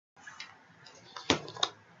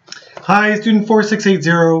Hi, student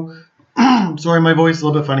 4680. Sorry, my voice is a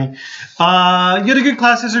little bit funny. You had a good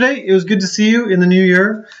class yesterday. It was good to see you in the new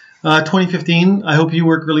year, 2015. I hope you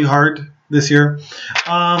work really hard this year.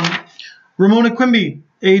 Ramona Quimby,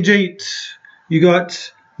 age 8. You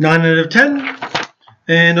got 9 out of 10.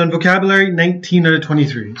 And on vocabulary, 19 out of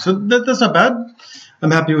 23. So that's not bad.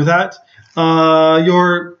 I'm happy with that.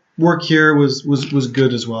 Your work here was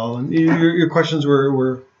good as well. And your questions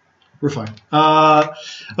were fine.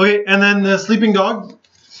 Okay, and then the sleeping dog.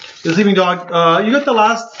 The sleeping dog, you got the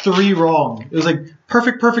last 3 wrong. It was like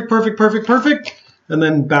perfect, perfect, perfect, perfect, perfect, and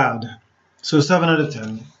then bad. So 7 out of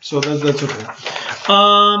 10. So that's okay.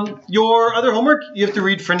 Your other homework, you have to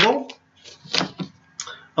read Frindle.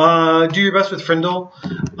 Do your best with Frindle.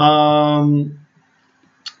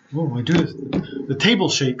 Oh, I do this. The table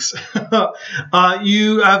shakes.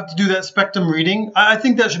 You have to do that spectrum reading. I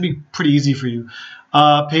think that should be pretty easy for you.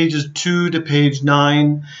 Pages 2 to page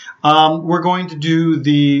 9. We're going to do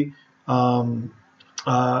the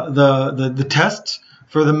test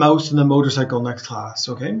for the mouse and the motorcycle next class.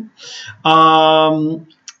 Okay.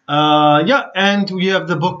 Yeah, and we have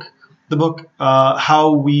the book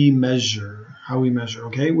How We Measure.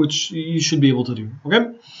 Okay, which you should be able to do.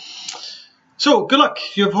 Okay. So good luck.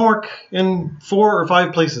 You have homework in 4 or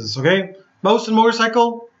 5 places. Okay. Mouse and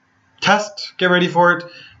motorcycle test. Get ready for it.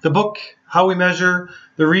 The book How We Measure.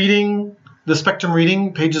 The reading. The spectrum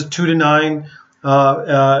reading. Pages 2 to 9.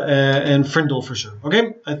 And Frindle for sure.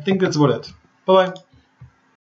 Okay. I think that's about it. Bye bye.